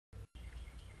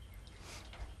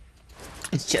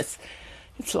It's just,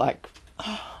 it's like,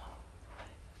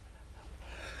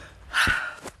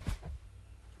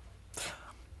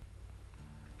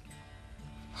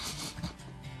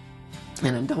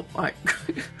 and I don't like,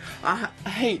 I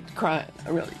hate crying, I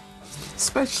really,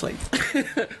 especially,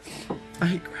 I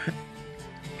hate crying.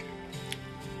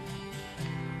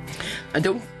 I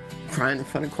don't cry in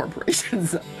front of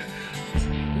corporations.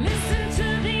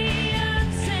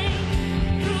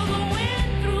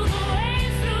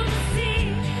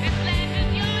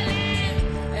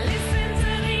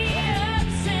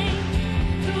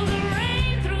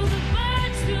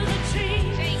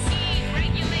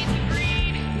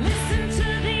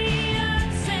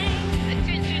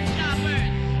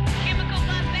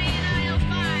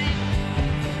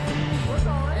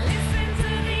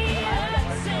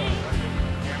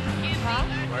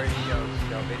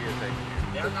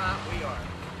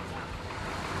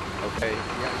 Okay,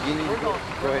 you need to go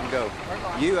ahead and go.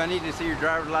 I need to see your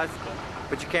driver's license.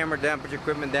 Put your camera down, put your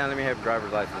equipment down. Let me have your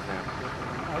driver's license now.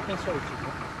 I can show it to you.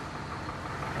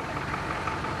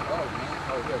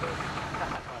 Oh, there it is.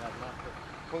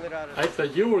 Pull it out. I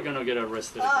thought you were gonna get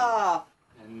arrested. Oh.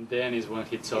 And then is when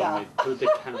he told me, put the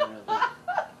camera down.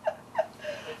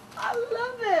 I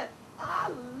love it. I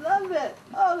love it.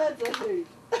 Oh, that's a hoot.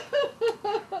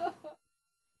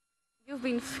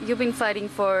 You've been fighting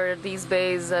for these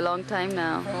bays a long time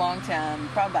now. For a long time,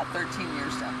 probably about 13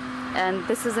 years now. And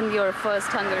this isn't your first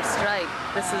hunger strike.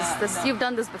 No. You've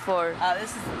done this before.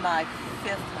 This is my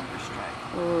 5th hunger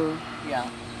strike. Ooh. Yeah.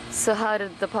 So how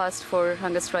did the past 4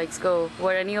 hunger strikes go?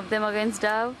 Were any of them against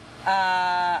Dow?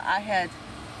 I had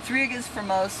 3 against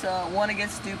Formosa, 1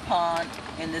 against DuPont,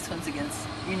 and this one's against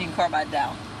Union Carbide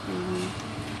Dow. Mm-hmm.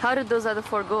 How did those other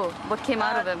 4 go? What came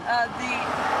out of them? The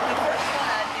first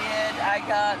one I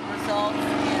got results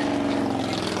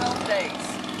in 12 days.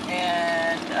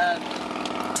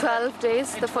 And 12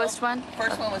 days, the first one?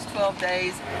 First one was 12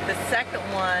 days. The second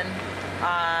one,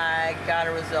 I got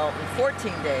a result in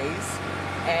 14 days.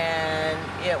 And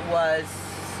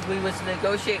we was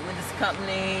negotiating with this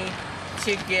company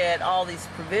to get all these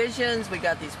provisions. We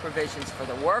got these provisions for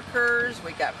the workers.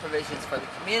 We got provisions for the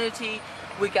community.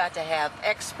 We got to have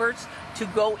experts to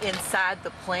go inside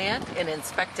the plant and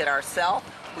inspect it ourselves.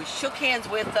 We shook hands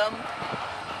with them.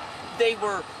 They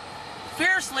were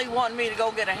fiercely wanting me to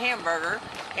go get a hamburger,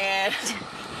 and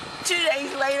 2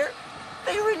 days later,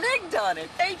 they reneged on it.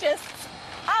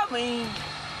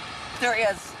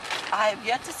 I have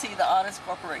yet to see the honest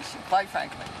corporation, quite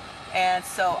frankly. And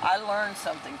so I learned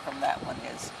something from that one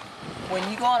is, when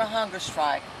you go on a hunger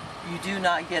strike, you do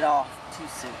not get off too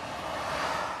soon.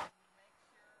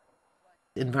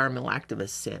 Environmental activists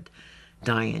said,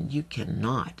 Diane, you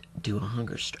cannot do a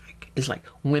hunger strike. It's like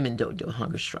women don't do a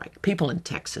hunger strike. People in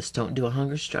Texas don't do a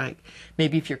hunger strike.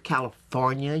 Maybe if you're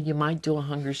California, you might do a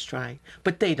hunger strike,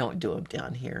 but they don't do them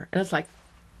down here. And it's like,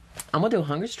 I'm gonna do a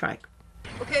hunger strike.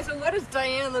 Okay, so what does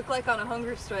Diane look like on a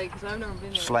hunger strike? Because I've never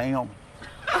been there. Slam.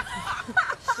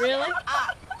 Really?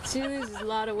 She loses a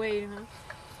lot of weight, huh?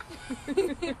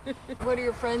 What do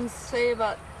your friends say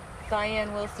about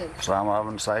Diane Wilson? Some of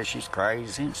them say she's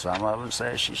crazy, and some of them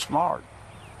say she's smart.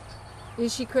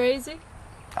 Is she crazy?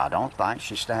 I don't think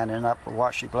she's standing up for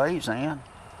what she believes in.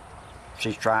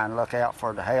 She's trying to look out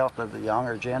for the health of the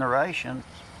younger generation.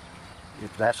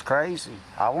 If that's crazy,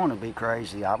 I want to be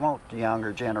crazy. I want the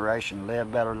younger generation to live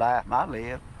a better life than I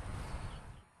live.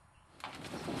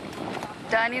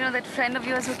 Dan, you know that friend of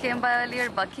yours who came by earlier,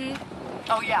 Bucky?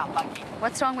 Oh yeah, Bucky.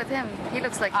 What's wrong with him? He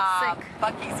looks like he's sick.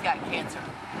 Bucky's got cancer,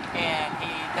 and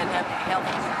he doesn't have any health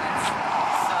insurance,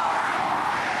 so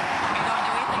we don't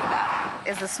do anything about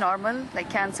it. Is this normal, like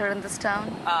cancer in this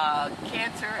town?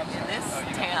 Cancer in this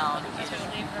town is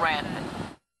rampant.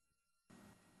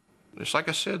 It's like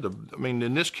I said,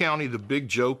 in this county, the big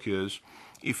joke is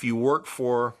if you work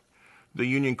for the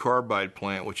Union Carbide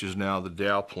plant, which is now the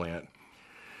Dow plant,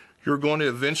 you're going to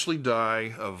eventually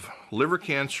die of liver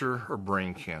cancer or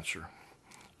brain cancer.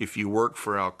 If you work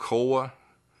for Alcoa,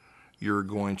 you're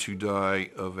going to die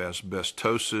of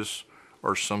asbestosis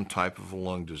or some type of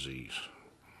lung disease.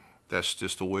 That's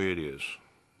just the way it is.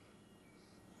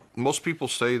 Most people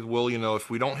say, well,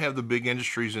 if we don't have the big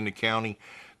industries in the county,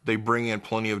 they bring in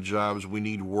plenty of jobs, we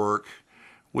need work,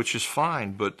 which is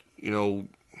fine, but, to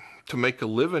make a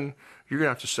living, you're going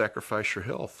to have to sacrifice your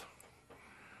health.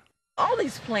 All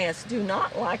these plants do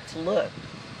not like to look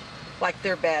like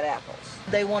they're bad apples.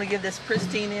 They want to give this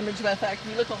pristine image. Matter of fact,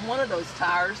 if you look on one of those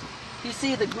tires, you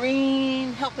see the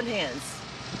green helping hands,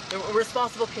 the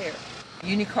responsible care.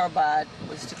 Union Carbide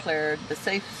was declared the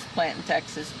safest plant in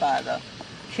Texas by the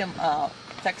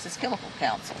Texas Chemical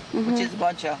Council, which is a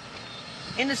bunch of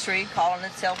industry calling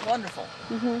itself wonderful.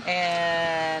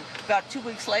 And about 2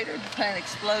 weeks later, the plant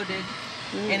exploded,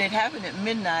 and it happened at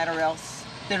midnight, or else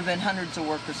there'd have been hundreds of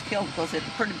workers killed because it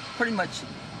pretty much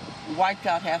wiped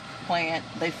out half the plant.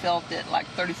 They felt it like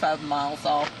 35 miles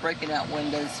off, breaking out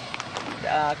windows.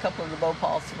 A couple of the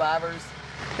Bhopal survivors,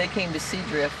 they came to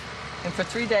Seadrift, and for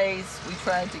 3 days we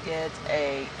tried to get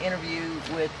an interview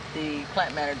with the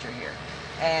plant manager here,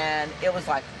 and it was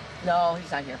like, no,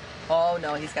 he's not here. Oh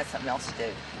no, he's got something else to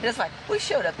do. And it's like, we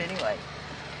showed up anyway,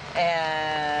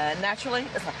 and naturally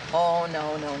it's like, oh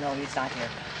no, he's not here.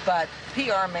 But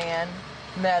PR man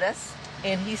met us,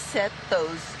 and he set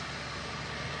those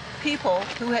people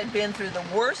who had been through the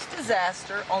worst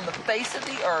disaster on the face of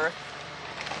the earth,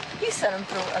 he sent them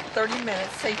through a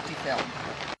 30-minute safety film.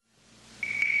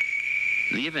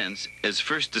 The events, as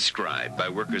first described by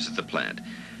workers at the plant,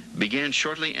 began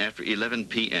shortly after 11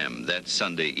 p.m. that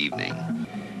Sunday evening.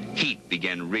 Heat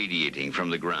began radiating from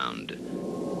the ground.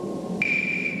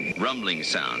 Rumbling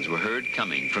sounds were heard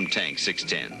coming from tank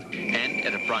 610, and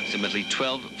at approximately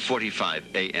 12:45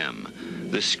 a.m.,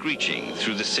 the screeching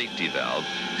through the safety valve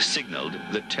signaled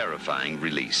the terrifying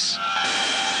release.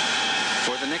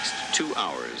 For the next 2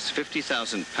 hours,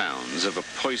 50,000 pounds of a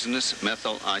poisonous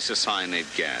methyl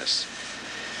isocyanate gas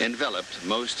enveloped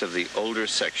most of the older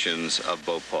sections of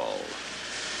Bhopal.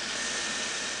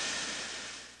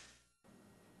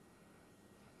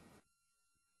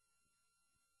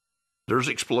 There's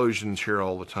explosions here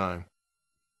all the time.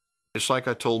 It's like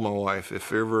I told my wife,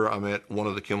 if ever I'm at one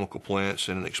of the chemical plants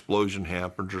and an explosion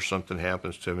happens or something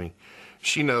happens to me,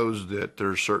 she knows that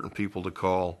there's certain people to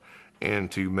call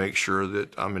and to make sure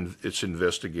that it's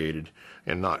investigated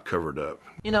and not covered up.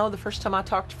 You know, the first time I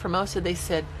talked to Formosa, I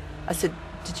said,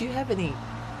 did you have any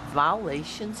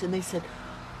violations? And they said,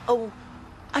 oh,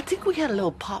 I think we had a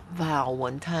little pop valve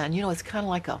one time. You know, it's kind of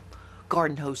like a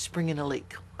garden hose springing a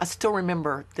leak. I still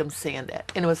remember them saying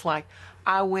that. And it was like,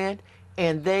 I went,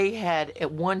 and they had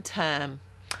at one time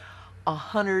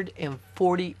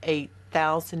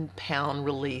 148,000 pound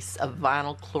release of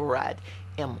vinyl chloride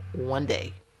in one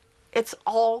day. It's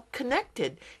all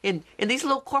connected. And these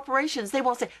little corporations, they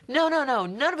won't say, no,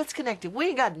 none of it's connected. We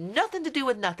ain't got nothing to do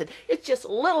with nothing. It's just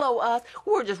little old us.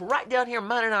 We're just right down here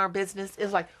minding our business.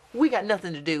 It's like, we got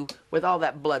nothing to do with all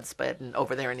that blood spreading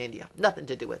over there in India. Nothing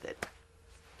to do with it.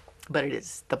 But it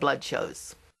is. The blood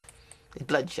shows. The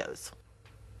blood shows.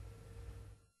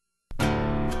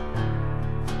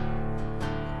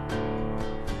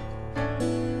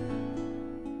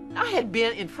 I had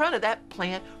been in front of that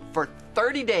plant for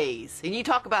 30 days. And you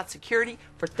talk about security.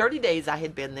 For 30 days I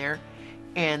had been there.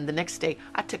 And the next day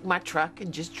I took my truck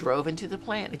and just drove into the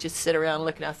plant and just sit around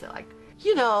looking outside like,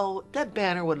 you know, that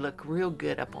banner would look real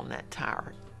good up on that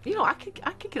tower. You know, I could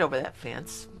get over that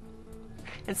fence.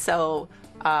 And so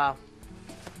I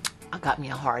got me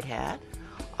a hard hat.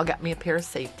 I got me a pair of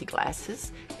safety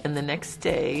glasses. And the next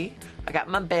day, I got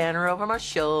my banner over my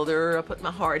shoulder. I put my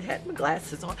hard hat and my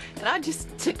glasses on. And I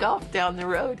just took off down the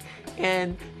road.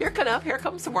 And here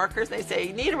come some workers. They say,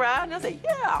 you need a ride? And I say,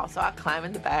 yeah. So I climb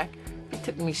in the back. They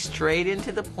took me straight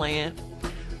into the plant.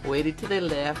 Waited to the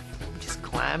left. Just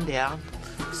climbed down.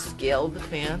 Scaled the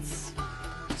fence.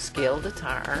 Scaled the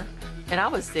tire. And I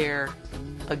was there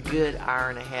a good hour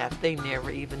and a half. They never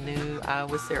even knew I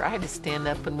was there. I had to stand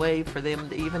up and wave for them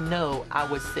to even know I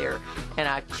was there. And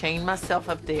I chained myself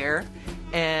up there,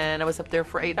 and I was up there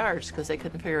for 8 hours because they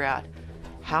couldn't figure out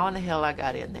how in the hell I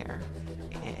got in there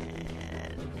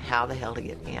and how the hell to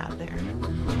get me out of there.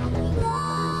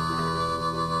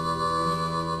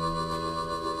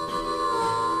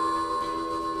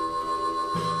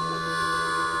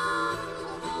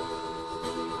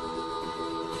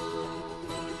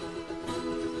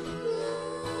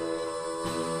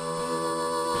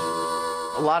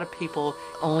 A lot of people,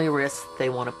 only risk they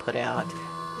want to put out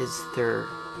is their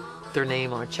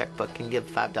name on a checkbook and give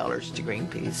 $5 to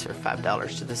Greenpeace or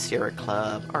 $5 to the Sierra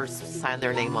Club or sign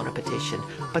their name on a petition.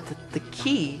 But the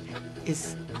key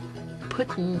is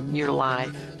putting your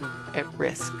life at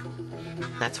risk.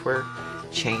 That's where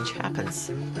change happens.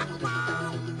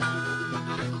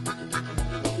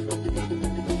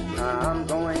 I'm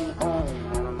going